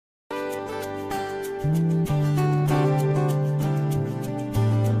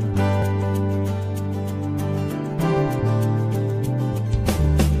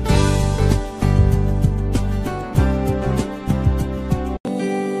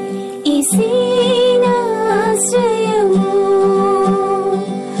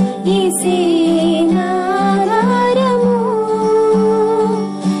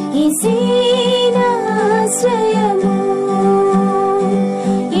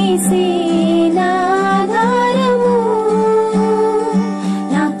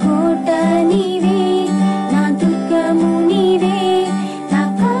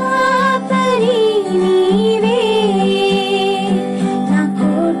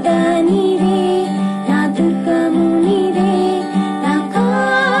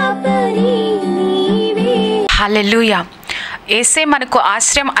హల్లెలూయా. ఏసే మనకు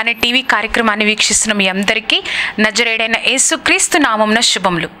ఆశ్రయం అనే టీవీ కార్యక్రమాన్ని వీక్షిస్తున్న మీ అందరికీ నజరేయుడైన యేసుక్రీస్తు నామమున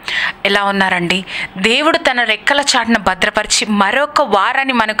శుభములు. ఎలా ఉన్నారండి? దేవుడు తన రెక్కల చాటున భద్రపరిచి మరొక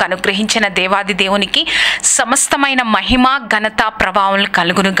వారాన్ని మనకు అనుగ్రహించిన దేవాది దేవునికి సమస్తమైన మహిమ, ఘనత, ప్రభావం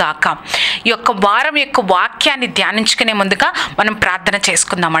కలుగును గాక. ఈ యొక్క వారం యొక్క వాక్యాన్ని ధ్యానించుకునే ముందుగా మనం ప్రార్థన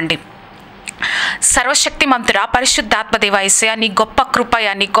చేసుకుందామండి. సర్వశక్తిమంతుడా, పరిశుద్ధాత్మ దేవ యేసయ్య, నీ గొప్ప కృపయ,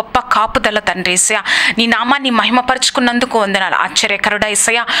 నీ గొప్ప కాపుదల తండ్రి యేసయ్య, నీ నామాన్ని మహిమపరుచుకున్నందుకు వందనాలు. ఆశ్చర్యకరుడా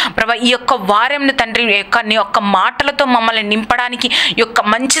యేసయ్య, ప్రభా ఈ యొక్క వారంను తండ్రి నీ యొక్క మాటలతో మమ్మల్ని నింపడానికి ఈ యొక్క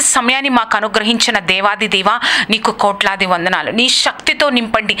మంచి సమయాన్ని మాకు అనుగ్రహించిన దేవాది దేవా, నీకు కోట్లాది వందనాలు. నీ శక్తితో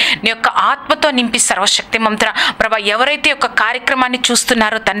నింపండి, నీ యొక్క ఆత్మతో నింపి సర్వశక్తిమంతుడా ప్రభా, ఎవరైతే యొక్క కార్యక్రమాన్ని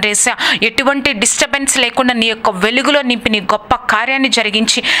చూస్తున్నారో తండ్రి యేసయ్య, ఎటువంటి డిస్టర్బెన్స్ లేకుండా నీ యొక్క వెలుగులో నింపి నీ గొప్ప కార్యాన్ని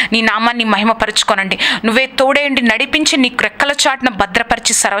జరిగించి నీ నామాన్ని మహిమపరుచుకోనండి. నువ్వే తోడేయండి, నడిపించి నీ రెక్కల చాటున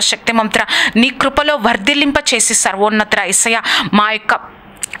భద్రపరిచి సర్వశక్తిమంతుడా నీ కృపలో వర్ధిల్లింప చేసి సర్వోన్నత యేసయ్య, మా యొక్క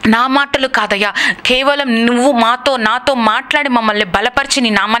నా మాటలు కాదయ్యా, కేవలం నువ్వు నాతో మాట్లాడి మమ్మల్ని బలపరిచి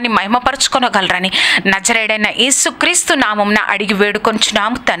నీ నామాన్ని మహిమపరుచుకోగలరని నజరేయుడైన యేసుక్రీస్తు నామమున అడిగి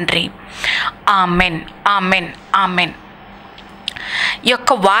వేడుకొంచున్నాము తండ్రి. Amen, amen, amen. ఈ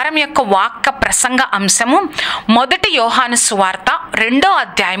యొక్క వారం యొక్క వాక్య ప్రసంగ అంశము మొదటి యోహాను సువార్త 2వ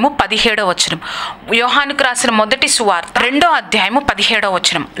అధ్యాయము 17వ వచనం. యోహానుకు రాసిన మొదటి సువార్త 2వ అధ్యాయము 17వ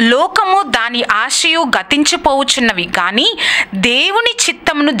వచనం. లోకము దాని ఆశయు గతించిపోవుచున్నవి గాని దేవుని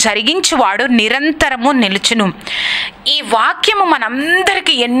చిత్తమును జరిగించువాడు నిరంతరము నిలుచును. ఈ వాక్యము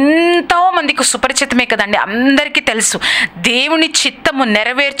మనందరికీ ఎంతో మందికి సుపరిచితమే కదండి, అందరికీ తెలుసు. దేవుని చిత్తము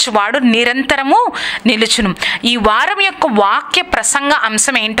నెరవేర్చువాడు నిరంతరము నిలుచును. ఈ వారం యొక్క వాక్య ప్రసంగ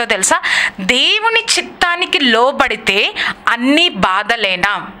అంశం ఏంటో తెలుసా? దేవుని చిత్తానికి లోబడితే అన్ని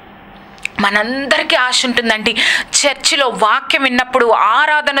బాధలేనా. మనందరికీ ఆశ ఉంటుందండి. చర్చిలో వాక్యం విన్నప్పుడు,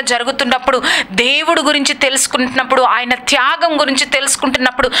 ఆరాధన జరుగుతున్నప్పుడు, దేవుడు గురించి తెలుసుకుంటున్నప్పుడు, ఆయన త్యాగం గురించి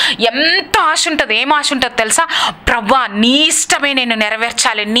తెలుసుకుంటున్నప్పుడు ఎంత ఆశ ఉంటుంది. ఏం ఆశ ఉంటుంది తెలుసా? ప్రభా నీ ఇష్టమే నేను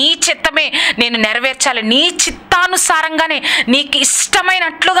నెరవేర్చాలి, నీ చిత్తమే నేను నెరవేర్చాలి, నీ చిత్తానుసారంగానే నీకు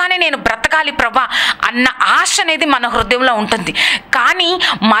ఇష్టమైనట్లుగానే నేను బ్రతకాలి ప్రభా అన్న ఆశ అనేది మన హృదయంలో ఉంటుంది. కానీ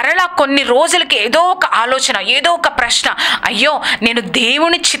మరలా కొన్ని రోజులకి ఏదో ఒక ఆలోచన, ఏదో ఒక ప్రశ్న, అయ్యో నేను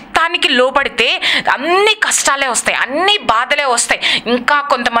దేవుని చిత్తానికి లోబడితే అన్ని కష్టాలే వస్తాయి, అన్ని బాధలే వస్తాయి. ఇంకా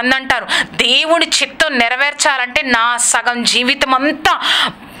కొంతమంది అంటారు, దేవుని చిత్తం నెరవేర్చాలంటే నా సగం జీవితం అంతా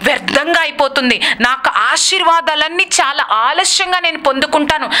వ్యర్థంగా అయిపోతుంది, నాకు ఆశీర్వాదాలన్నీ చాలా ఆలస్యంగా నేను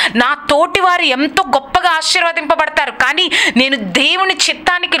పొందుకుంటాను, నా తోటి వారు ఎంతో గొప్పగా ఆశీర్వదింపబడతారు, కానీ నేను దేవుని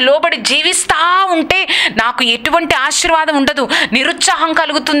చిత్తానికి లోబడి జీవిస్తూ ఉంటే నాకు ఎటువంటి ఆశీర్వాదం ఉండదు, నిరుత్సాహం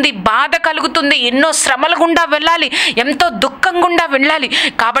కలుగుతుంది, బాధ కలుగుతుంది, ఎన్నో శ్రమల గుండా వెళ్ళాలి, ఎంతో దుఃఖం గుండా వెళ్ళాలి.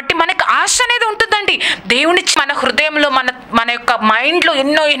 కాబట్టి మనకు ఆశ అనేది ఉంటుందండి. దేవుని మన హృదయంలో మన యొక్క మైండ్లో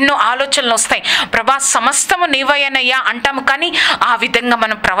ఎన్నో ఆలోచనలు వస్తాయి. ప్రభా సమస్తము నీవయ్యనయ్యా అంటాము, కానీ ఆ విధంగా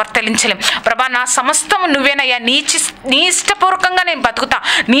మనం ప్రవర్తించలేం. ప్రభా నా సమస్తము నువ్వేనయ్యా, నీ ఇష్టపూర్వకంగా నేను బతుకుతా,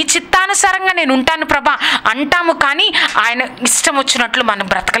 నీ చిత్తానుసారంగా నేను ఉంటాను ప్రభా అంటాము, కానీ ఆయన ఇష్టం వచ్చినట్లు మనం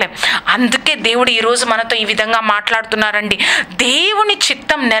బ్రతకలేం. అందుకే దేవుడు ఈరోజు మనతో ఈ విధంగా మాట్లాడుతున్నారండి. దేవుని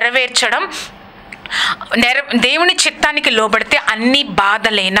చిత్తం నెరవేర్చడం, దేవుని చిత్తానికి లోబడితే అన్ని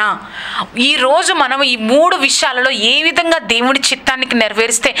బాధలేనా. ఈరోజు మనం ఈ 3 విషయాలలో ఏ విధంగా దేవుని చిత్తానికి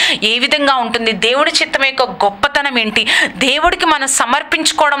నెరవేరిస్తే ఏ విధంగా ఉంటుంది, దేవుని చిత్తం యొక్క గొప్పతనం ఏంటి, దేవుడికి మనం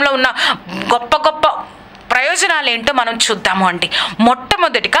సమర్పించుకోవడంలో ఉన్న గొప్ప ప్రయోజనాలు ఏంటో మనం చూద్దాము అండి.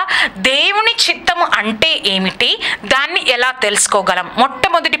 మొట్టమొదటిగా దేవుని చిత్తము అంటే ఏమిటి, దాన్ని ఎలా తెలుసుకోగలం.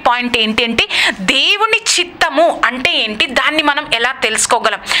 మొట్టమొదటి పాయింట్ ఏంటి అంటే దేవుని చిత్తము అంటే ఏంటి, దాన్ని మనం ఎలా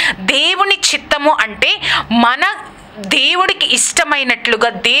తెలుసుకోగలం. దేవుని చిత్తము అంటే మన దేవుడికి ఇష్టమైనట్లుగా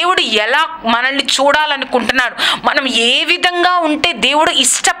దేవుడు ఎలా మనల్ని చూడాలనుకుంటున్నాడు, మనం ఏ విధంగా ఉంటే దేవుడు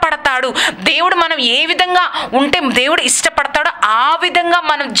ఇష్టపడతాడు, దేవుడు మనం ఏ విధంగా ఉంటే దేవుడు ఇష్టపడతాడో ఆ విధంగా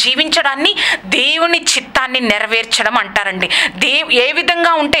మనం జీవించడాన్ని దేవుని చిత్తాన్ని నెరవేర్చడం అంటారండి. ఏ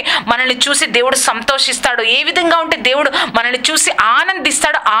విధంగా ఉంటే మనల్ని చూసి దేవుడు సంతోషిస్తాడు, ఏ విధంగా ఉంటే దేవుడు మనల్ని చూసి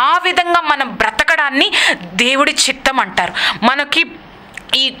ఆనందిస్తాడు, ఆ విధంగా మనం బ్రతకడాన్ని దేవుడి చిత్తం అంటారు. మనకి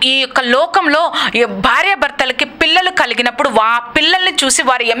ఈ యొక్క లోకంలో భార్యాభర్తలకి పిల్లలు కలిగినప్పుడు ఆ పిల్లల్ని చూసి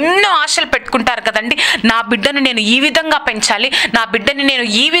వారు ఎన్నో ఆశలు పెట్టుకుంటారు కదండి. నా బిడ్డను నేను ఈ విధంగా పెంచాలి, నా బిడ్డని నేను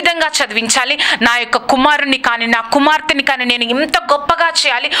ఈ విధంగా చదివించాలి, నా యొక్క కుమారుని కానీ నా కుమార్తెని కానీ నేను ఇంత గొప్పగా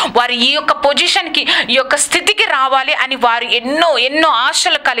చేయాలి, వారు ఈ యొక్క పొజిషన్కి ఈ యొక్క స్థితికి రావాలి అని వారు ఎన్నో ఎన్నో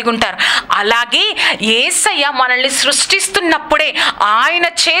ఆశలు కలిగి ఉంటారు. అలాగే యేసయ్య మనల్ని సృష్టిస్తున్నప్పుడే, ఆయన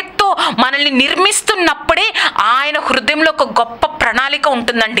చేత్తో మనల్ని నిర్మిస్తున్నప్పుడే ఆయన హృదయంలో ఒక గొప్ప ప్రణాళిక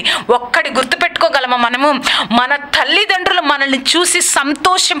ఉంటుందండి. ఒక్కడి గుర్తుపెట్టుకోగలమా మనము, మన తల్లిదండ్రులు మనల్ని చూసి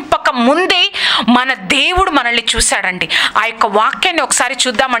సంతోషింపక ముందే మన దేవుడు మనల్ని చూశాడండి. ఆ యొక్క వాక్యాన్ని ఒకసారి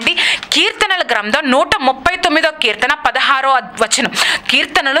చూద్దామండి. కీర్తనల గ్రంథం 139వ కీర్తన 16వ వచనం.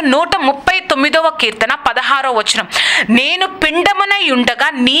 కీర్తనలు 139వ కీర్తన 16వ వచనం. నేను పిండమునై ఉండగా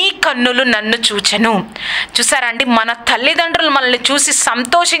నీ కన్నులు నన్ను చూచెను. చూసారండి, మన తల్లిదండ్రులు మనల్ని చూసి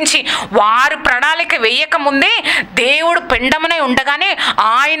సంతోషించి వారు ప్రణాళిక వేయక ముందే దేవుడు పిండమునై ఉండగానే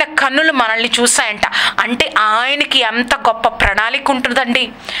ఆయన కన్నులు మనల్ని చూసాయంట. అంటే ఆయనకి ఎంత గొప్ప ప్రణాళిక ఉంటుందండి.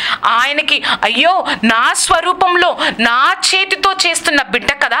 ఆయనకి అయ్యో నా స్వరూపంలో నా చేతితో చేస్తున్న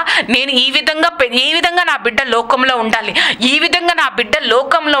బిడ్డ కదా, నేను ఈ విధంగా నా బిడ్డ లోకంలో ఉండాలి, ఈ విధంగా నా బిడ్డ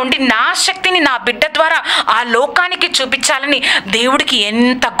లోకంలో ఉండి నా శక్తిని నా బిడ్డ ద్వారా ఆ లోకానికి చూపించాలని దేవుడికి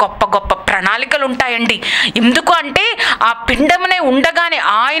ఎంత గొప్ప గొప్ప ప్రణాళికలు ఉంటాయండి. ఎందుకు అంటే ఆ పిండమునే ఉండగానే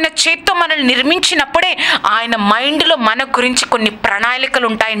ఆయన చేత్తో మనల్ని నిర్మించినప్పుడే ఆయన మైండ్లో మన గురించి కొన్ని ప్రణాళికలు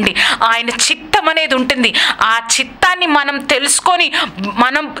ఉంటాయండి. ఆయన చిత్తం అనేది ఉంటుంది. ఆ చిత్తాన్ని మనం తెలుసుకొని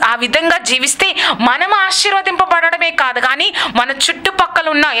మనం ఆ విధంగా జీవిస్తే మనం ఆశీర్వదింపబడమే కాదు, కానీ మన చుట్టుపక్కల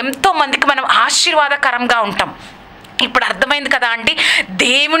ఉన్న ఎంతో మందికి మనం ఆశీర్వాదకరంగా ఉంటాం. ఇప్పుడు అర్థమైంది కదా అండి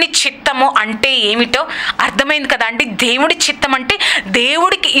దేవుని చిత్తము అంటే ఏమిటో అర్థమైంది కదా అండి. దేవుడి చిత్తం అంటే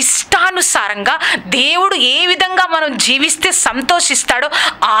దేవుడికి ఇష్టానుసారంగా దేవుడు ఏ విధంగా మనం జీవిస్తే సంతోషిస్తాడో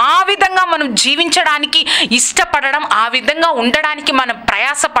ఆ విధంగా మనం జీవించడానికి ఇష్టపడడం, ఆ విధంగా ఉండడానికి మనం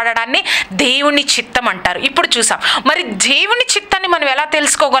ప్రయాసపడడాన్ని దేవుని చిత్తం అంటారు. ఇప్పుడు చూసాం, మరి దేవుని చిత్తాన్ని మనం ఎలా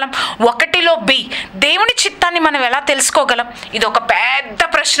తెలుసుకోగలం? 1లో బి, దేవుని చిత్తాన్ని మనం ఎలా తెలుసుకోగలం? ఇది ఒక పెద్ద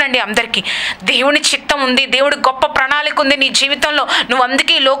ప్రశ్న అండి అందరికీ. దేవుని చిత్తం ఉంది, దేవుడి గొప్ప ప్రణాళిక ఉంది నీ జీవితంలో, నువ్వు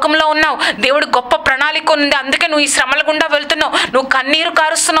అందుకే ఈ లోకంలో ఉన్నావు, దేవుడు గొప్ప ప్రణాళిక ఉంది, అందుకే నువ్వు ఈ శ్రమల గుండా వెళ్తున్నావు, నువ్వు కన్నీరు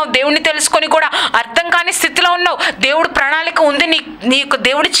కారుస్తున్నావు, దేవుడిని తెలుసుకొని కూడా అర్థం కాని స్థితిలో ఉన్నావు, దేవుడు ప్రణాళిక ఉంది, నీకు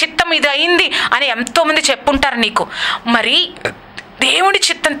దేవుడి చిత్తం ఇది అయింది అని ఎంతోమంది చెప్పుంటారు నీకు. మరి దేవుని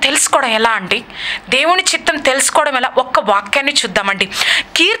చిత్తం తెలుసుకోవడం ఎలా అండి? దేవుని చిత్తం తెలుసుకోవడం ఎలా? ఒక్క వాక్యాన్ని చూద్దామండి.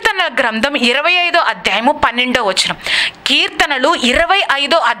 కీర్తనల గ్రంథం 25వ అధ్యాయము 12వ వచనం. కీర్తనలు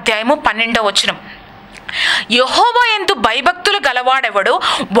 25వ అధ్యాయము 12వ వచనం. యెహోవా యందు భయభక్తులు గలవాడెవడు,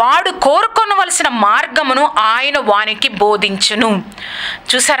 వాడు కోరుకొనవలసిన మార్గమును ఆయన వానికి బోధించును.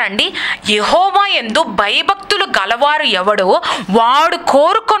 చూసారండి, యెహోవా యందు భయభక్తులు గలవారు ఎవడో వాడు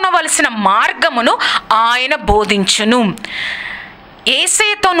కోరుకొనవలసిన మార్గమును ఆయన బోధించును.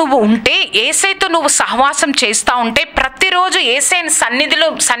 యేసయ్యతో నువ్వు ఉంటే, యేసయ్యతో నువ్వు సహవాసం చేస్తూ ఉంటే, ప్రతిరోజు యేసయ్య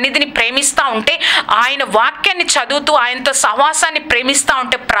సన్నిధిని ప్రేమిస్తూ ఉంటే, ఆయన వాక్యాన్ని చదువుతూ ఆయనతో సహవాసాన్ని ప్రేమిస్తూ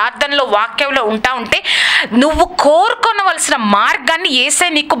ఉంటే, ప్రార్థనలో వాక్యంలో ఉంటా ఉంటే, నువ్వు కోరుకొనవలసిన మార్గాన్ని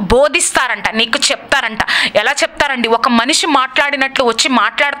యేసయ్య నీకు బోధిస్తారంట, నీకు చెప్తారంట. ఎలా చెప్తారండి? ఒక మనిషి మాట్లాడినట్లు వచ్చి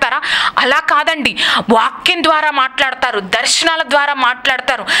మాట్లాడతారా? అలా కాదండి, వాక్యం ద్వారా మాట్లాడతారు, దర్శనాల ద్వారా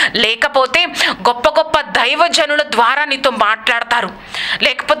మాట్లాడతారు, లేకపోతే గొప్ప గొప్ప దైవజనుల ద్వారా నీతో మాట్లాడతారు,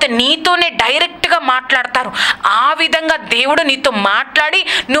 లేకపోతే నీతోనే డైరెక్ట్గా మాట్లాడతారు. ఆ విధంగా దేవుడు నీతో మాట్లాడి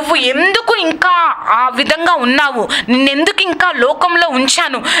నువ్వు ఎందుకు ఇంకా ఆ విధంగా ఉన్నావు, నిన్నెందుకు ఇంకా లోకంలో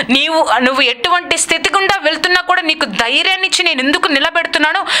ఉంచాను, నువ్వు ఎటువంటి స్థితి గుండా వెళ్తున్నా కూడా నీకు ధైర్యాన్ని ఇచ్చి నేను ఎందుకు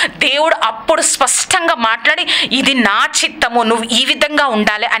నిలబెడుతున్నానో దేవుడు అప్పుడు స్పష్టంగా మాట్లాడి ఇది నా చిత్తము, నువ్వు ఈ విధంగా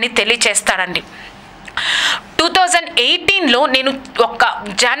ఉండాలి అని తెలియచేస్తాడండి. 2018లో నేను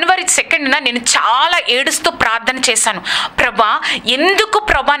జనవరి 2న నేను చాలా ఏడుస్తూ ప్రార్థన చేశాను. ప్రభా, ఎందుకు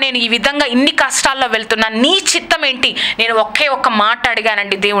ప్రభా నేను ఈ విధంగా ఇన్ని కష్టాల్లో వెళ్తున్నా, నీ చిత్తం ఏంటి? నేను ఒకే ఒక్క మాట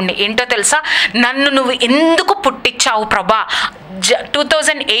అడిగానండి దేవుణ్ణి. ఏంటో తెలుసా? నన్ను నువ్వు ఎందుకు పుట్టించావు ప్రభా?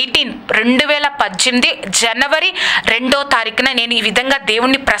 2018 జనవరి 2వ తారీఖున నేను ఈ విధంగా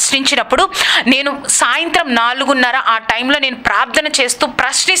దేవుణ్ణి ప్రశ్నించినప్పుడు, నేను సాయంత్రం 4:30 ఆ టైంలో నేను ప్రార్థన చేస్తూ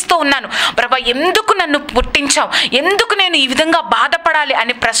ప్రశ్నిస్తూ ఉన్నాను, ప్రభా ఎందుకు నన్ను పుట్టించావు అనుమతించావు, ఎందుకు నేను ఈ విధంగా బాధపడాలి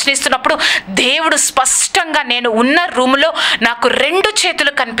అని ప్రశ్నిస్తున్నప్పుడు దేవుడు స్పష్టంగా, నేను ఉన్న రూములో నాకు 2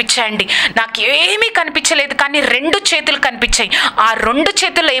 చేతులు కనిపించాయండి. నాకు ఏమీ కనిపించలేదు, కానీ 2 చేతులు కనిపించాయి. ఆ 2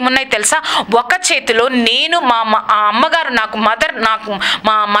 చేతుల్లో ఏమున్నాయి తెలుసా? ఒక చేతిలో నేను మా అమ్మగారు నాకు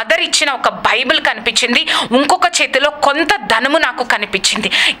మా మదర్ ఇచ్చిన ఒక బైబిల్ కనిపించింది, ఇంకొక చేతిలో కొంత ధనము నాకు కనిపించింది.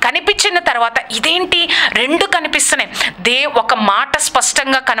 కనిపించిన తర్వాత ఇదేంటి 2 కనిపిస్తున్నాయి? ఒక మాట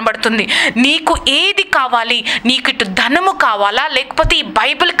స్పష్టంగా కనబడుతుంది, నీకు ఏది కావాలి, నీకు ఇటు ధనము కావాలా లేకపోతే ఈ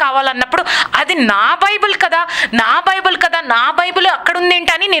బైబిల్ కావాలన్నప్పుడు, అది నా బైబిల్ కదా, నా బైబిల్ కదా, నా బైబిల్ అక్కడ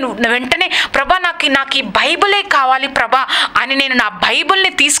ఉందేంటి అని నేను వెంటనే ప్రభా నాకు ఈ బైబిలే కావాలి ప్రభా అని నేను నా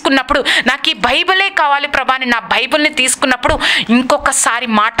బైబిల్ని తీసుకున్నప్పుడు, నాకు ఈ బైబిలే కావాలి ప్రభా అని నా బైబిల్ని తీసుకున్నప్పుడు ఇంకొకసారి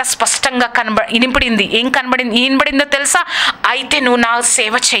మాట స్పష్టంగా వినపడింది. ఏం వినపడిందో తెలుసా? అయితే నువ్వు నాకు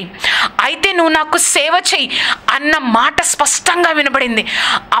సేవ చెయ్యి, అయితే నువ్వు నాకు సేవ చెయ్యి అన్న మాట స్పష్టంగా వినబడింది.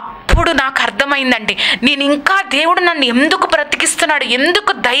 అప్పుడు నాకు అర్థమైందండి, నేను ఇంకా దేవుడు నన్ను ఎందుకు బ్రతికిస్తున్నాడు,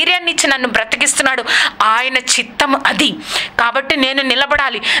 ఎందుకు ధైర్యాన్ని ఇచ్చి నన్ను బ్రతికిస్తున్నాడు, ఆయన చిత్తం అది. కాబట్టి నేను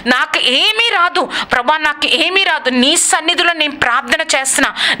నిలబడాలి. నాకు ఏమీ రాదు ప్రభా, నాకు ఏమీ రాదు, నీ సన్నిధిలో నేను ప్రార్థన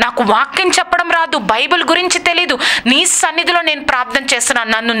చేస్తున్నా, నాకు వాక్యం చెప్పడం రాదు, బైబిల్ గురించి తెలీదు, నీ సన్నిధిలో నేను ప్రార్థన చేస్తున్నా,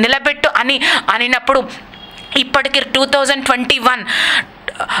 నన్ను నిలబెట్టు అనినప్పుడు ఇప్పటికి 2021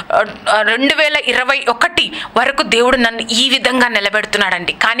 వరకు దేవుడు నన్ను ఈ విధంగా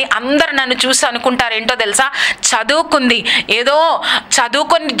నిలబెడుతున్నాడండి. కానీ అందరు నన్ను చూసి అనుకుంటారు ఏంటో తెలుసా? ఏదో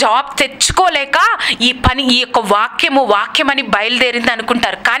చదువుకొని జాబ్ తెచ్చుకోలేక ఈ యొక్క వాక్యమని బయలుదేరింది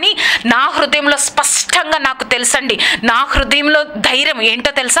అనుకుంటారు. కానీ నా హృదయంలో స్పష్టంగా నాకు తెలుసండి, నా హృదయంలో ధైర్యం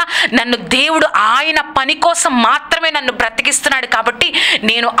ఏంటో తెలుసా? నన్ను దేవుడు ఆయన పని కోసం మాత్రమే నన్ను బ్రతికిస్తున్నాడు, కాబట్టి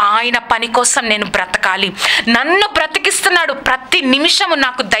నేను ఆయన పని కోసం నేను బ్రతకాలి. నన్ను బ్రతికిస్తున్నాడు ప్రతి నిమిషము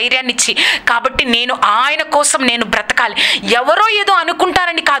నాకు ధైర్యాన్ని ఇచ్చి, కాబట్టి నేను ఆయన కోసం నేను బ్రతకాలి. ఎవరో ఏదో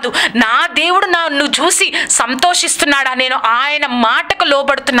అనుకుంటారని కాదు, నా దేవుడు నన్ను చూసి సంతోషిస్తున్నాడా, నేను ఆయన మాటకు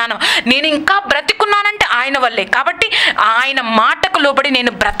లోబడుతున్నాను, నేను ఇంకా బ్రతికున్నానంటే ఆయన వల్లే, కాబట్టి ఆయన మాటకు లోబడి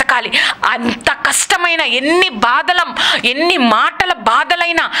నేను బ్రతకాలి. అంత కష్టమైన ఎన్ని మాటల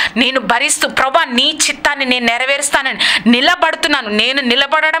బాధలైనా నేను భరిస్తూ ప్రభా నీ చిత్తాన్ని నేను నెరవేరుస్తానని నిలబడుతున్నాను. నేను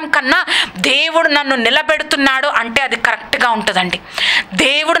నిలబడడం కన్నా దేవుడు నన్ను నిలబెడుతున్నాడు అంటే అది కరెక్ట్గా ఉంటుందండి.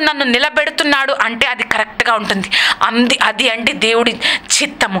 దేవుడు నన్ను నిలబెడుతున్నాడు అంటే అది కరెక్ట్గా ఉంటుంది. అది అంటే దేవుడి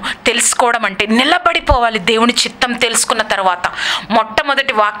చిత్తము తెలుసుకోవడం అంటే నిలబడిపోవాలి. దేవుని చిత్తం తెలుసుకున్న తర్వాత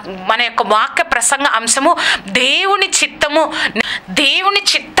మొట్టమొదటి మన యొక్క వాక్య ప్రసంగ అంశము దేవుని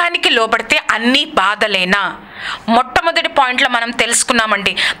చిత్తానికి లోబడితే అన్ని బాధలేనా. మొట్టమొదటి పాయింట్లో మనం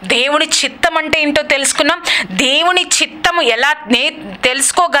తెలుసుకున్నామండి, దేవుని చిత్తం అంటే ఏంటో తెలుసుకున్నాం, దేవుని చిత్తము ఎలా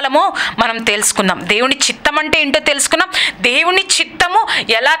తెలుసుకోగలమో మనం తెలుసుకున్నాం. దేవుని చిత్తం అంటే ఏంటో తెలుసుకున్నాం, దేవుని చిత్తము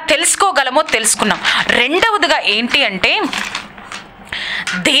ఎలా తెలుసుకోగలమో తెలుసుకున్నాం. రెండవదిగా ఏంటి అంటే,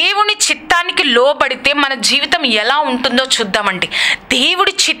 దేవుని చిత్తానికి లోబడితే మన జీవితం ఎలా ఉంటుందో చూద్దామండి.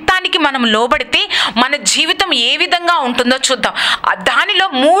 దేవుడి చిత్తానికి మనం లోబడితే మన జీవితం ఏ విధంగా ఉంటుందో చూద్దాం. దానిలో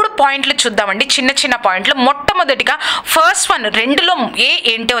 3 పాయింట్లు చూద్దామండి, చిన్న పాయింట్లు. మొట్టమొదటిగా ఫస్ట్ వన్, 2లో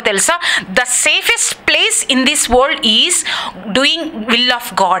ఏంటో తెలుసా? The safest place in this world is doing will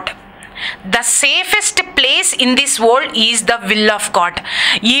of God. The safest place in this world is the will of God.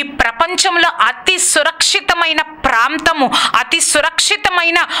 ఈ ప్రపంచంలో అతి సురక్షితమైన ప్రాంతము, అతి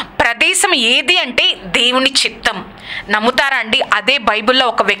సురక్షితమైన ప్రదేశం ఏది అంటే దేవుని చిత్తం. నమ్ముతారా అండి? అదే బైబిల్లో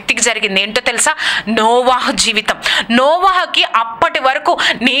ఒక వ్యక్తికి జరిగింది. ఏంటో తెలుసా? నోవాహు జీవితం. నోవాహుకి అప్పటి వరకు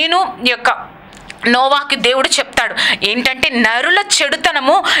నోవాకి దేవుడు చెప్తాడు ఏంటంటే, నరుల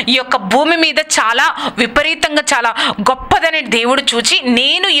చెడుతనము ఈ యొక్క భూమి మీద చాలా విపరీతంగా చాలా గొప్పదని దేవుడు చూచి,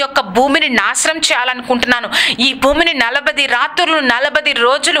 నేను ఈ యొక్క భూమిని నాశనం చేయాలనుకుంటున్నాను. ఈ భూమిని 40 రాత్రులు 40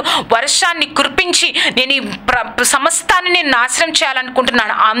 రోజులు వర్షాన్ని కురిపించి నేను ఈ సమస్తాన్ని నేను నాశనం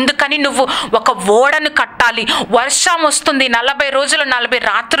చేయాలనుకుంటున్నాను. అందుకని నువ్వు ఒక ఓడను కట్టాలి, వర్షం వస్తుంది 40 రోజులు 40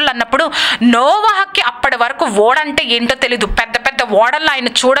 రాత్రులు అన్నప్పుడు నోవాహకి అప్పటి వరకు ఓడ అంటే ఏంటో తెలీదు. పెద్ద పెద్ద ఓడల్లో ఆయన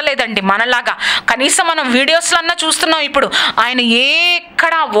చూడలేదండి మనలాగా. కనీసం మనం వీడియోస్లో అన్నా చూస్తున్నాం. ఇప్పుడు ఆయన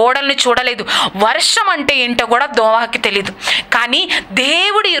ఎక్కడ ఓడల్ని చూడలేదు. వర్షం అంటే ఏంటో కూడా నోవాహుకి తెలీదు. కానీ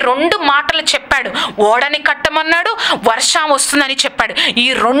దేవుడు ఈ 2 మాటలు చెప్పాడు. ఓడని కట్టమన్నాడు, వర్షం వస్తుందని చెప్పాడు. ఈ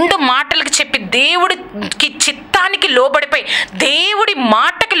 2 మాటలకి చెప్పి దేవుడికి చిత్తానికి లోబడిపోయి, దేవుడి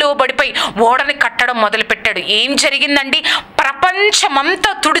మాటకి లోబడిపోయి ఓడని కట్టడం మొదలుపెట్టాడు. ఏం జరిగిందండి?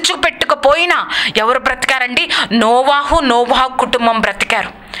 ప్రపంచమంతా తుడుచుపెట్టుకుపోయినా ఎవరు బ్రతికారండి? నోవాహు కుటుంబం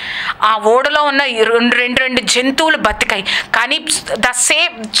బ్రతికారు. ఆ ఓడలో ఉన్న 2 జంతువులు బతికాయి. కానీ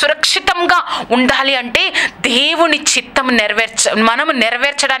సురక్షితంగా ఉండాలి అంటే దేవుని చిత్తం మనము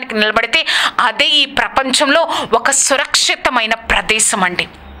నెరవేర్చడానికి నిలబడితే అదే ఈ ప్రపంచంలో ఒక సురక్షితమైన ప్రదేశం అండి.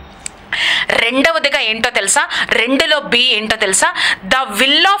 రెండవదిగా ఏంటో తెలుసా? 2లో B ఏంటో తెలుసా? The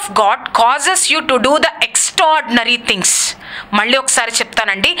will of God causes you to do the extraordinary things. మళ్ళీ ఒకసారి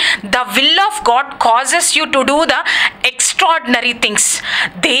చెప్తానండి, the will of God causes you to do the extraordinary things.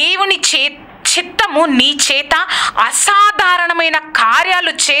 దేవుని చిత్తము నీ చేత అసాధారణమైన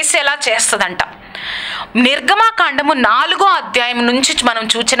కార్యాలు చేసేలా చేస్తుందంట. నిర్గమాకాండము 4వ అధ్యాయం నుంచి మనం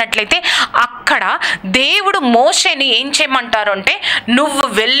చూసినట్లయితే అక్కడ దేవుడు మోషేని ఏం చేయమంటారు అంటే, నువ్వు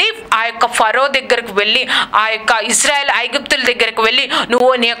వెళ్ళి ఆ యొక్క ఫరో దగ్గరకు వెళ్ళి, ఆ యొక్క ఇజ్రాయెల్ ఐగుప్తుల దగ్గరకు వెళ్ళి నువ్వు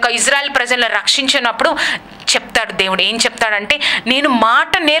నీ యొక్క ఇజ్రాయెల్ ప్రజలను రక్షించినప్పుడు చెప్తాడు దేవుడు. ఏం చెప్తాడంటే, నేను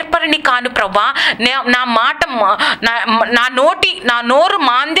మాట నేర్పరిని కాను ప్రభా, నా మాట నా నోరు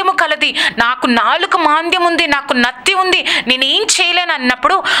మాంద్యము కలది, నాకు నాలుక మాంద్యం ఉంది, నాకు నత్తి ఉంది, నేనేం చేయలేను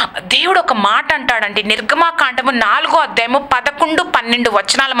అన్నప్పుడు దేవుడు ఒక మాట అంటాడండి. నిర్గమాకాండము 4వ అధ్యాయము 11, 12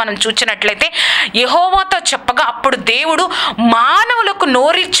 వచనాలు మనం చూసినట్లయితే యెహోవాతో చెప్పగా, అప్పుడు దేవుడు మానవులకు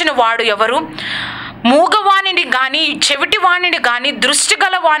నోరిచ్చిన వాడు ఎవరు? మూగవాణిని కానీ, చెవిటివాణిని కానీ, దృష్టి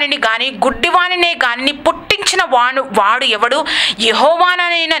గల వాణిని కానీ, గుడ్డివాణినే కానీ పుట్టించిన వాడు ఎవడు?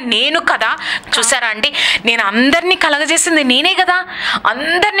 యెహోవానైన నేను కదా. చూసారా అండి, నేను అందరినీ కలగజేసింది నేనే కదా,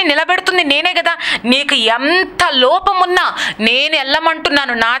 అందరినీ నిలబెడుతుంది నేనే కదా. నీకు ఎంత లోపమున్నా నేను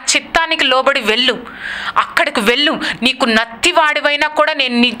వెళ్ళమంటున్నాను, నా చిత్తానికి లోబడి వెళ్ళు, అక్కడికి వెళ్ళు. నీకు నత్తివాడివైనా కూడా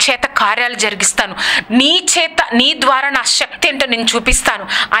నేను నీ చేత కార్యాలు జరిగిస్తాను, నీ ద్వారా నా శక్తి ఏంటో నేను చూపిస్తాను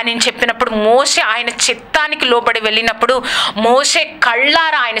అని చెప్పినప్పుడు మోషే ఆయన చిత్తానికి లోబడి వెళ్ళినప్పుడు మోషే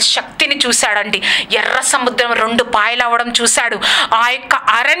కళ్ళారా ఆయన శక్తిని చూశాడండి. ఎర్ర సముద్రం 2 పాయలు అవ్వడం చూశాడు. ఆ యొక్క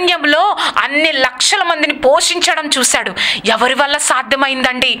అరణ్యంలో అన్ని లక్షల మందిని పోషించడం చూశాడు. ఎవరి వల్ల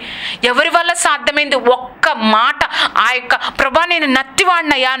సాధ్యమైందండి? ఎవరి వల్ల సాధ్యమైంది? ఒక్క మాట, ఆ యొక్క ప్రభా నేను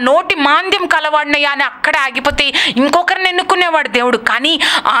నత్తివాడినయ్యా, నోటి మాంద్యం కలవాడినయ్యా అని అక్కడే ఆగిపోతే ఇంకొకరిని ఎన్నుకునేవాడు దేవుడు. కానీ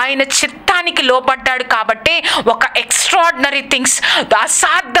ఆయన చిత్తానికి లోబడ్డాడు కాబట్టి ఒక ఎక్స్ట్రాడినరీ థింగ్స్,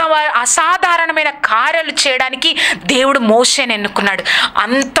 అసాధారణమైన కార్యాలు చేయడానికి దేవుడు మోషేని ఎన్నుకున్నాడు.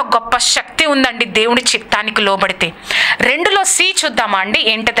 అంత గొప్ప శక్తి ఉందండి దేవుడి చిత్తానికి లోబడితే. 2లో C చూద్దామా అండి?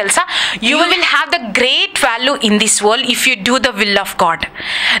 ఏంటో తెలుసా? You will have the great value in this world if you do the will of God.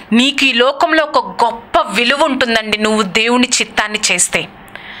 నీకు ఈ లోకంలో ఒక గొప్ప విలువ ఉంటుందండి నువ్వు దేవుని చిత్తాన్ని చేస్తే.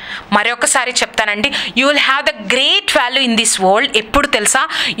 మరొకసారి చెప్తానండి, you will have the great value in this world. ఎప్పుడు తెలుసా?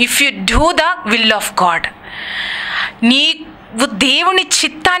 If you do the will of God. దేవుని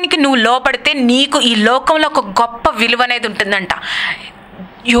చిత్తానికి నువ్వు లోపడితే నీకు ఈ లోకంలో ఒక గొప్ప విలువ అనేది ఉంటుందంట.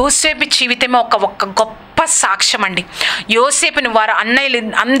 యోసేపు జీవితమే ఒక గొప్ప సాక్ష్యం అండి. యోసేపుని వారు అన్నయ్యలు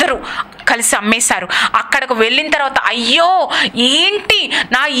అందరూ కలిసి అమ్మేశారు. అక్కడికి వెళ్ళిన తర్వాత అయ్యో ఏంటి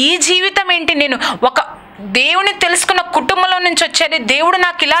నా ఈ జీవితం ఏంటి, నేను ఒక దేవుని తెలుసుకున్న కుటుంబంలో నుంచి వచ్చేది, దేవుడు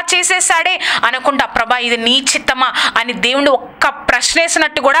నాకు ఇలా చేసేసాడే అనుకుంటా. ప్రభా ఇది నీ చిత్తమా అని దేవుడు ఒక్క ప్రశ్న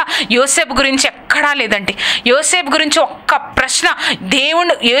వేసినట్టు కూడా యోసేపు గురించి ఎక్కడా లేదండి. యోసేపు గురించి ఒక్క ప్రశ్న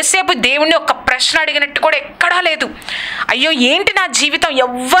దేవుడిని ఒక్క ప్రశ్న అడిగినట్టు కూడా ఎక్కడా లేదు. అయ్యో ఏంటి నా జీవితం,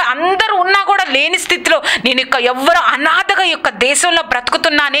 అందరూ ఉన్నా కూడా లేని స్థితిలో నేను ఎవ్వరు అనాథగా యొక్క దేశంలో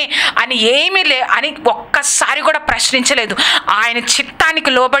బ్రతుకుతున్నానే అని అని ఒక్కసారి కూడా ప్రశ్నించలేదు. ఆయన చిత్తానికి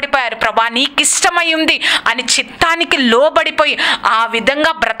లోబడిపోయారు. ప్రభా నీకు ఇష్టమై ఉంది అని చిత్తానికి లోబడిపోయి ఆ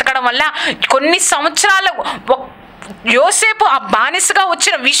విధంగా బ్రతకడం వల్ల కొన్ని సంవత్సరాలు యోసేపు ఆ బానిసగా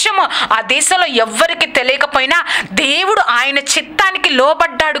వచ్చిన విషయం ఆ దేశంలో ఎవ్వరికి తెలియకపోయినా దేవుడు ఆయన చిత్తానికి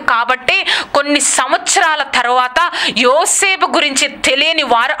లోబడ్డాడు కాబట్టి కొన్ని సంవత్సరాల తర్వాత యోసేపు గురించి తెలియని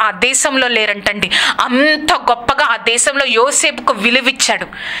వారు ఆ దేశంలో లేరంటండి. అంత గొప్పగా ఆ దేశంలో యోసేపుకు విలువిచ్చాడు.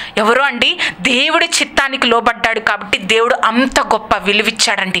 ఎవరు అండి? దేవుడి చిత్తానికి లోబడ్డాడు కాబట్టి దేవుడు అంత గొప్ప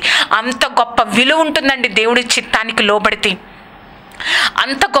విలువిచ్చాడండి. అంత గొప్ప విలువ ఉంటుందండి దేవుడి చిత్తానికి లోబడితే.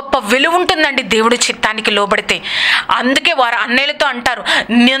 అంత గొప్ప విలువ ఉంటుందండి దేవుడి చిత్తానికి లోబడితే. అందుకే వారు అన్నయ్యలతో అంటారు,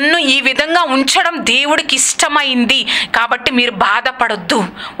 నన్ను ఈ విధంగా ఉంచడం దేవుడికి ఇష్టమైంది కాబట్టి మీరు బాధపడొద్దు.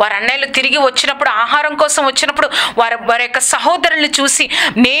 వారు అన్నయ్యలు తిరిగి వచ్చినప్పుడు, ఆహారం కోసం వచ్చినప్పుడు వారి యొక్క సహోదరుల్ని చూసి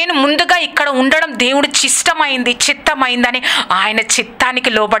నేను ముందుగా ఇక్కడ ఉండడం దేవుడికి చిత్తమైందని ఆయన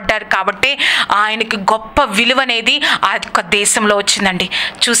చిత్తానికి లోబడ్డారు కాబట్టి ఆయనకి గొప్ప విలువ అనేది ఆ యొక్క దేశంలో వచ్చిందండి.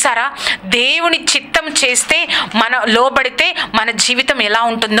 చూసారా, దేవుని చిత్తం చేస్తే లోబడితే మన జీవితం ఎలా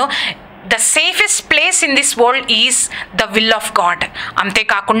ఉంటుందో. The safest place in this world is the will of God.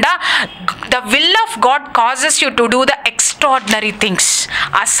 అంతేకాకుండా the will of God causes you to do the extraordinary things.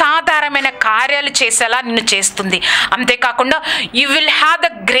 అసాధారణమైన కార్యాలు చేసేలా నిన్ను చేస్తుంది. అంతేకాకుండా you will have the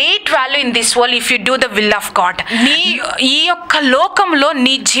great value in this world if you do the will of God. ఈ యొక్క లోకంలో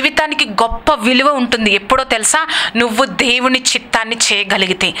నీ జీవితానికి గొప్ప విలువ ఉంటుంది. ఎప్పుడో తెలుసా? నువ్వు దేవుని చిత్తాన్ని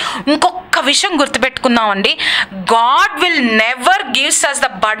చేయగలిగితే. ఇంకొక విషయం గుర్తుపెట్టుకుందామండి, God will never gives us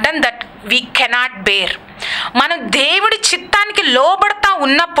the burden that we cannot bear. మనం దేవుడి చిత్తానికి లోబడతా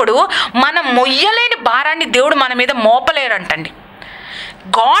ఉన్నప్పుడు మనం మొయ్యలేని భారాన్ని దేవుడు మన మీద మోపలేరంటండి.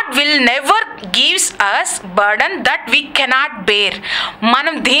 God will never gives us burden that we cannot bear.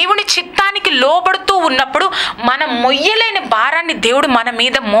 మనం దేవుని చిత్తానికి లోబడుతూ ఉన్నప్పుడు మనం మొయ్యలేని భారాన్ని దేవుడు మన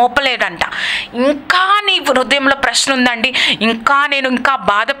మీద మోపలేడంట. ఇంకా నీ హృదయంలో ప్రశ్న ఉందండి, నేను ఇంకా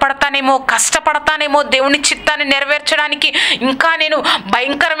బాధపడతానేమో, కష్టపడతానేమో దేవుని చిత్తాన్ని నెరవేర్చడానికి, ఇంకా నేను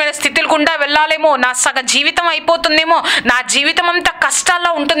భయంకరమైన స్థితుల గుండా వెళ్ళాలేమో, నా సగ జీవితం అయిపోతుందేమో, నా జీవితం అంతా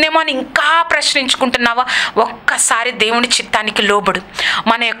కష్టాల్లో ఉంటుందేమో అని ఇంకా ప్రశ్నించుకుంటున్నావా? ఒక్కసారి దేవుని చిత్తానికి లోబడు.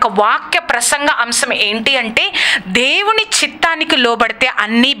 మన యొక్క వాక్య ప్రసంగ అంశం ఏంటి అంటే, దేవుని చిత్తానికి లోబడితే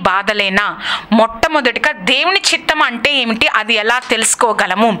అన్ని బాధలేనా. మొట్టమొదటిగా దేవుని చిత్తం అంటే ఏమిటి, అది ఎలా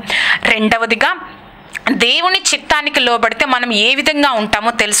తెలుసుకోగలము. రెండవదిగా దేవుని చిత్తానికి లోబడితే మనం ఏ విధంగా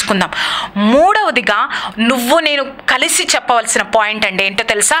ఉంటామో తెలుసుకుందాం. మూడవదిగా నేను కలిసి చెప్పవలసిన పాయింట్ అండి ఏంటో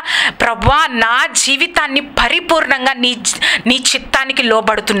తెలుసా? ప్రభువా, నా జీవితాన్ని పరిపూర్ణంగా నీ చిత్తానికి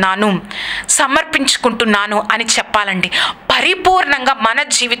లోబడుతున్నాను, సమర్పించుకుంటున్నాను అని చెప్పాలండి. పరిపూర్ణంగా మన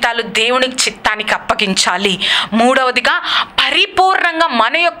జీవితాలు దేవుని చిత్తానికి అప్పగించాలి. మూడవదిగా పరిపూర్ణంగా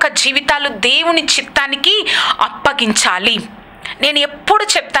మన యొక్క జీవితాలు దేవుని చిత్తానికి అప్పగించాలి. నేను ఎప్పుడు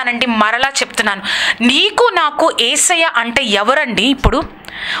చెప్తానండి, మరలా చెప్తున్నాను, నీకు నాకు యేసయ్య అంటే ఎవరండి? ఇప్పుడు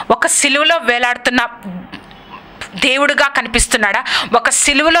ఒక సిలువలో వేలాడుతున్న దేవుడుగా కనిపిస్తున్నాడా? ఒక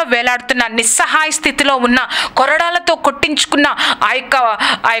సిలువలో వేలాడుతున్న నిస్సహాయ స్థితిలో ఉన్న, కొరడాలతో కొట్టించుకున్న ఆ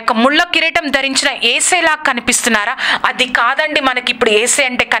యొక్క ముళ్ళ కిరీటం ధరించిన యేసయ్యలా కనిపిస్తున్నారా? అది కాదండి మనకి ఇప్పుడు యేసయ్య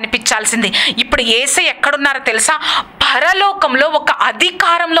అంటే కనిపించాల్సింది. ఇప్పుడు యేసయ్య ఎక్కడున్నారో తెలుసా? పరలోకంలో ఒక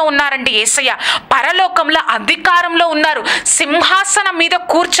అధికారంలో ఉన్నారండి యేసయ్య. పరలోకంలో అధికారంలో ఉన్నారు, సింహాసనం మీద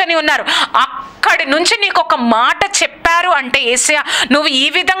కూర్చొని ఉన్నారు. అక్కడి నుంచి నీకు ఒక మాట చెప్పారు అంటే యేసయ్య, నువ్వు ఈ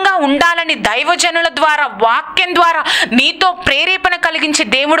విధంగా ఉండాలని దైవజనుల ద్వారా, వాక్యం ద్వారా నీతో ప్రేరేపణ కలిగించి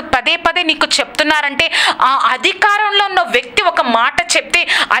దేవుడు పదే పదే నీకు చెప్తున్నారంటే, ఆ అధికారంలో ఉన్న వ్యక్తి ఒక మాట చెప్తే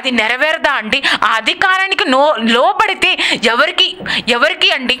అది నెరవేరదా అండి? ఆ అధికారానికి లోబడితే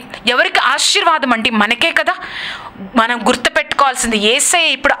ఎవరికి ఆశీర్వాదం అండి? మనకే కదా. మనం గుర్తుపెట్టుకోవాల్సింది,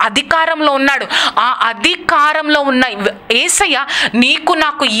 యేసయ్య ఇప్పుడు అధికారంలో ఉన్నాడు. ఆ అధికారంలో ఉన్న యేసయ్య నీకు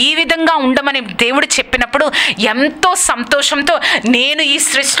నాకు ఈ విధంగా ఉండమని దేవుడు చెప్పినప్పుడు ఎంతో సంతోషంతో, నేను ఈ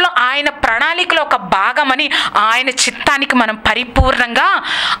సృష్టిలో ఆయన ప్రణాళికలో ఒక భాగమని ఆయన చిత్తానికి మనం పరిపూర్ణంగా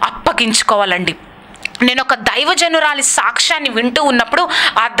అప్పగించుకోవాలండి. నేను ఒక దైవజనురాలి సాక్ష్యాన్ని వింటూ ఉన్నప్పుడు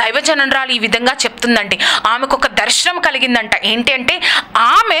ఆ దైవజనురాలు ఈ విధంగా చెప్తుందండి. ఆమెకు ఒక దర్శనం కలిగిందంట. ఏంటి అంటే,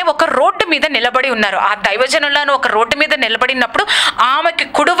 ఆమె ఒక రోడ్డు మీద నిలబడి ఉన్నారు. ఆ దైవజనులను ఒక రోడ్డు మీద నిలబడినప్పుడు ఆమెకి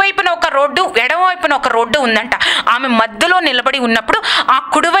కుడివైపున ఒక రోడ్డు, ఎడమవైపున ఒక రోడ్డు ఉందంట. ఆమె మధ్యలో నిలబడి ఉన్నప్పుడు ఆ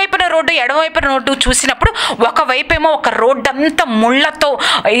కుడివైపున రోడ్డు, ఎడమవైపున రోడ్డు చూసినప్పుడు ఒకవైపేమో ఒక రోడ్డు అంతా ముళ్ళతో,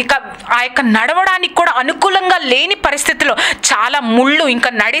 ఇక ఆ యొక్క నడవడానికి కూడా అనుకూలంగా లేని పరిస్థితిలో, చాలా ముళ్ళు,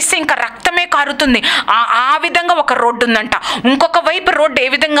 ఇంకా నడిస్తే ఇంకా రక్తమే కారుతుంది. ఆ విధంగా ఒక రోడ్డు ఉందంట. ఇంకొక వైపు రోడ్డు ఏ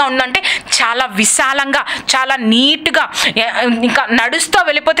విధంగా ఉందంటే, చాలా విశాలంగా, చాలా నీట్గా, ఇంకా నడుస్తూ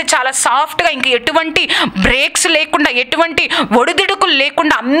వెళ్ళిపోతే చాలా సాఫ్ట్గా, ఇంక ఎటువంటి బ్రేక్స్ లేకుండా, ఎటువంటి ఒడిదుడుకులు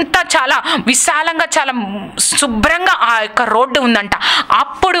లేకుండా, అంతా చాలా విశాలంగా, చాలా శుభ్రంగా ఆ యొక్క రోడ్డు ఉందంట.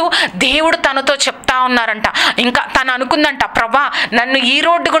 అప్పుడు దేవుడు తనతో చెప్తా ఉన్నారంట. ఇంకా తను అనుకుందంట, ప్రభా, నన్ను ఈ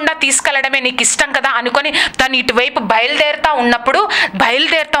రోడ్డు గుండా తీసుకెళ్లడమే నీకు ఇష్టం కదా అనుకొని తను ఇటువైపు బయలుదేరుతా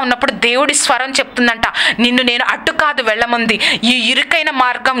ఉన్నప్పుడు దేవుడి స్వరం చెప్తుందంట, నిన్ను నేను అడ్డు కాదు వెళ్ళమంది, ఈ ఇరుకైన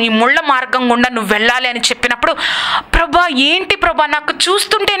మార్గం, ఈ ముళ్ళ మార్గం గుండా నువ్వు వెళ్ళాలి అని చెప్పినప్పుడు, ప్రభా ఏంటి ప్రభా, నాకు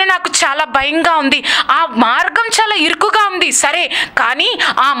చూస్తుంటేనే నాకు చాలా భయంగా ఉంది, ఆ మార్గం చాలా ఇరుకుగా ఉంది, సరే కానీ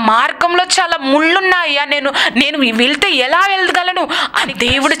ఆ మార్గంలో చాలా ముళ్ళున్నాయా, నేను వెళ్తే ఎలా వెళ్ళగలను అని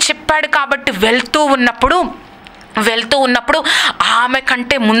దేవుడు చెప్పాడు. కాబట్టి వెళ్తూ ఉన్నప్పుడు ఆమె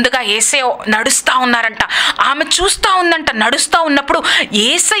కంటే ముందుగా యేసయ్య నడుస్తూ ఉన్నారంట. ఆమె చూస్తూ ఉందంట. నడుస్తూ ఉన్నప్పుడు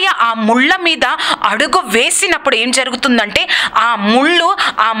యేసయ్య ఆ ముళ్ళ మీద అడుగు వేసినప్పుడు ఏం జరుగుతుందంటే, ఆ ముళ్ళు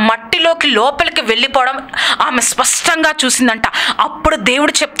ఆ మట్టిలోకి లోపలికి వెళ్ళిపోవడం ఆమె స్పష్టంగా చూసిందంట. అప్పుడు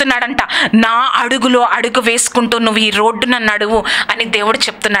దేవుడు చెప్తున్నాడంట, నా అడుగులో అడుగు వేసుకుంటూ నువ్వు ఈ రోడ్డున నడువు అని దేవుడు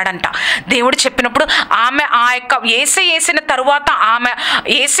చెప్తున్నాడంట. దేవుడు చెప్పినప్పుడు ఆమె ఆ యొక్క యేసయ్య వేసిన తరువాత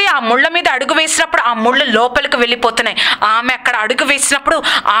యేసయ్య ఆ ముళ్ళ మీద అడుగు వేసినప్పుడు ఆ ముళ్ళు లోపలికి వెళ్ళిపోతున్నాయి. ఆమె అక్కడ అడుగు వేసినప్పుడు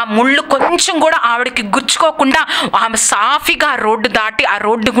ఆ ముళ్ళు కొంచెం కూడా ఆవిడకి గుచ్చుకోకుండా ఆమె సాఫీగా రోడ్డు దాటి ఆ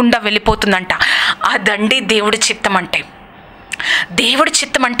రోడ్డు గుండా వెళ్ళిపోతుందంట. అదండి దేవుడి చిత్తం అంటే. దేవుడి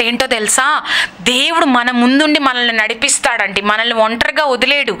చిత్తం అంటే ఏంటో తెలుసా? దేవుడు మన ముందుండి మనల్ని నడిపిస్తాడండి. మనల్ని ఒంటరిగా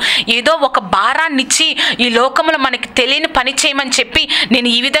వదిలేడు. ఏదో ఒక భారాన్ని ఇచ్చి ఈ లోకంలో మనకి తెలియని పని చేయమని చెప్పి, నేను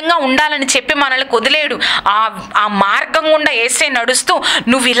ఈ విధంగా ఉండాలని చెప్పి మనల్ని వదిలేడు. ఆ మార్గం గుండా యేసే నడుస్తూ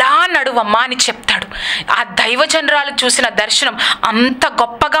నువ్వు ఇలా నడువమ్మా అని చెప్తాడు. ఆ దైవజనురాలు చూసిన దర్శనం అంత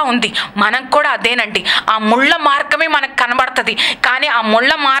గొప్పగా ఉంది. మనకు కూడా అదేనండి. ఆ ముళ్ళ మార్గమే మనకు కనబడుతుంది, కానీ ఆ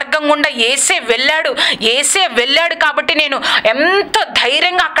ముళ్ళ మార్గం గుండా యేసే వెళ్ళాడు కాబట్టి నేను ఎంతో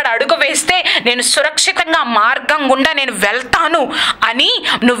ధైర్యంగా అక్కడ అడుగు వేస్తే నేను సురక్షితంగా మార్గం గుండా నేను వెళ్తాను అని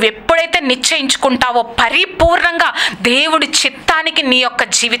నువ్వు ఎప్పుడైతే నిశ్చయించుకుంటావో పరిపూర్ణంగా దేవుడి చిత్తానికి నీ యొక్క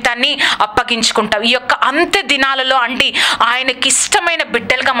జీవితాన్ని అప్పగించుకుంటావు. ఈ యొక్క అంత్య దినాలలో అండి ఆయనకి ఇష్టమైన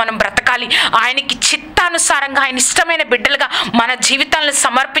బిడ్డలుగా మనం బ్రతకాలి. ఆయనకి చిత్తానుసారంగా ఆయన ఇష్టమైన బిడ్డలుగా మన జీవితాలను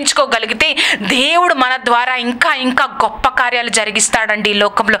సమర్పించుకోగలిగితే దేవుడు మన ద్వారా ఇంకా ఇంకా గొప్ప కార్యాలు జరిగిస్తాడండి ఈ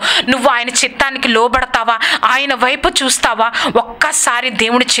లోకంలో. నువ్వు ఆయన చిత్తానికి లోబడతావా? ఆయన వైపు చూస్తావా? ఒక్కసారి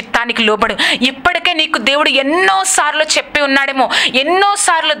దేవుడి చిత్తానికి లోబడు. ఇప్పటికే నీకు దేవుడు ఎన్నోసార్లు చెప్పి ఉన్నాడేమో,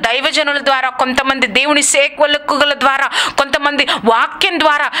 ఎన్నోసార్లు దైవజనుల ద్వారా, కొంతమంది దేవుని సేవకుల ద్వారా, కొంతమంది వాక్యం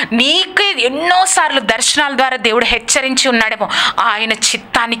ద్వారా నీకే ఎన్నోసార్లు దర్శనాల ద్వారా దేవుడు హెచ్చరించి ఉన్నాడేమో. ఆయన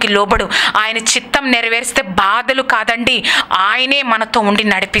చిత్తానికి లోబడు. ఆయన చిత్తం నెరవేరిస్తే బాధలు కాదండి, ఆయనే మనతో ఉండి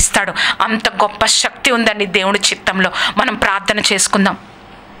నడిపిస్తాడు. అంత గొప్ప శక్తి ఉందండి దేవుడి చిత్తంలో. మనం ప్రార్థన చేసుకుందాం.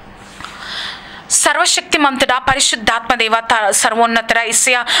 సర్వశక్తిమంతుడా, పరిశుద్ధాత్మ దేవ, సర్వోన్నతుడా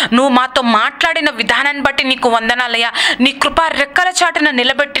యేసయ్య, నువ్వు మాతో మాట్లాడిన విధానాన్ని బట్టి నీకు వందనాలయ్యా. నీ కృపా రెక్కల చాటున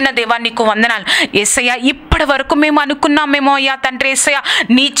నిలబెట్టిన దేవా నీకు వందనాలు యేసయ్య. ఇప్పటి వరకు మేము అనుకున్నామేమో అయ్యా తండ్రి యేసయ్య,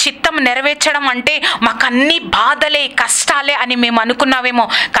 నీ చిత్తం నెరవేర్చడం అంటే మాకు అన్ని బాధలే కష్టాలే అని మేము అనుకున్నావేమో.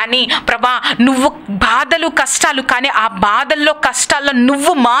 కానీ ప్రభా, నువ్వు బాధలు కష్టాలు, కానీ ఆ బాధల్లో కష్టాల్లో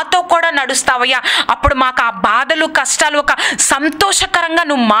నువ్వు మాతో కూడా నడుస్తావయ్యా. అప్పుడు మాకు ఆ బాధలు కష్టాలు ఒక సంతోషకరంగా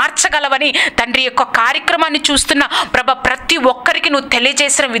నువ్వు మార్చగలవని తండ్రి యొక్క కార్యక్రమాన్ని చూస్తున్న ప్రభా ప్రతి ఒక్కరికి నువ్వు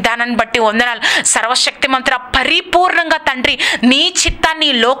తెలియజేసిన విధానాన్ని బట్టి వందనాలు. సర్వశక్తిమంతుడా, పరిపూర్ణంగా తండ్రి నీ చిత్తాన్ని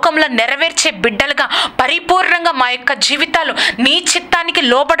ఈ లోకంలో నెరవేర్చే బిడ్డలుగా పరిపూర్ణంగా మా యొక్క జీవితాలు నీ చిత్తానికి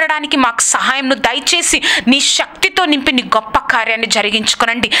లోబడడానికి మాకు సహాయంను దయచేసి నీ శక్తితో నింపి నీ గొప్ప కార్యాన్ని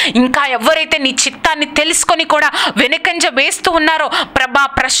జరిగించుకోనండి. ఇంకా ఎవరైతే నీ చిత్తాన్ని తెలుసుకొని కూడా వెనుకంజ వేస్తూ ఉన్నారో ప్రభా,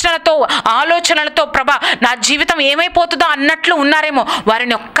 ప్రశ్నలతో ఆలోచనలతో ప్రభా నా జీవితం ఏమైపోతుందో అన్నట్లు ఉన్నారేమో,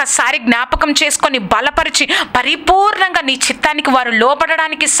 వారిని ఒక్కసారి జ్ఞాపకం చేసుకొని బలపరిచి పరిపూర్ణంగా నీ చిత్తానికి వారు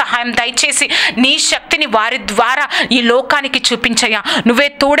లోబడడానికి సహాయం దయచేసి నీ శక్తిని వారి ద్వారా ఈ లోకానికి చూపించయ్యా. నువ్వే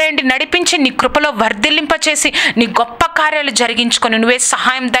తోడేండి నడిపించి నీ కృపలో వర్ధిల్లింపచేసి నీ గొప్ప కార్యాలు జరిగించుకొని నువ్వే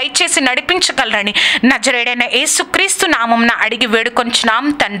సహాయం దయచేసి నడిపించగలరని నజరేయుడైన యేసుక్రీస్తు నామమున అడిగి వేడుకొంచున్నాం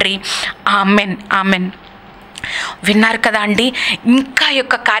తండ్రి. Amen, amen. విన్నారు కదా అండి. ఇంకా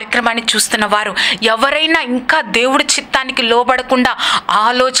యొక్క కార్యక్రమాన్ని చూస్తున్న వారు ఎవరైనా ఇంకా దేవుడి చిత్తానికి లోబడకుండా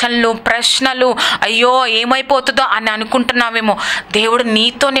ఆలోచనలు, ప్రశ్నలు, అయ్యో ఏమైపోతుందో అని అనుకుంటున్నావేమో, దేవుడు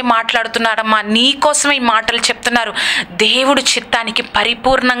నీతోనే మాట్లాడుతున్నాడమ్మా, నీ కోసమే ఈ మాటలు చెప్తున్నారు. దేవుడి చిత్తానికి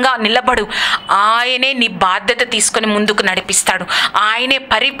పరిపూర్ణంగా నిలబడు. ఆయనే నీ బాధ్యత తీసుకొని ముందుకు నడిపిస్తాడు. ఆయనే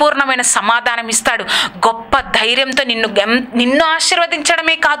పరిపూర్ణమైన సమాధానం ఇస్తాడు. గొప్ప ధైర్యంతో నిన్ను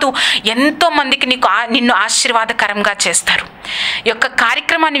ఆశీర్వదించడమే కాదు, ఎంతో మందికి నిన్ను ఆశీర్వాదకరంగా చేస్తారు. ఈ యొక్క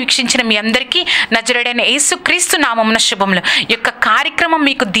కార్యక్రమాన్ని వీక్షించిన మీ అందరికీ నజరేయుడైన యేసుక్రీస్తు నామమున శుభములు. ఈ యొక్క కార్యక్రమం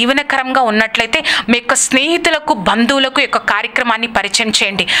మీకు దీవెనకరంగా ఉన్నట్లయితే మీ యొక్క స్నేహితులకు, బంధువులకు ఈ యొక్క కార్యక్రమాన్ని పరిచయం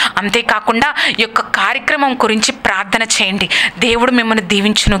చేయండి. అంతేకాకుండా ఈ యొక్క కార్యక్రమం గురించి ప్రార్థన చేయండి. దేవుడు మిమ్మల్ని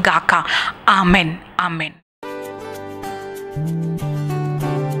దీవించును గాక. Amen, amen.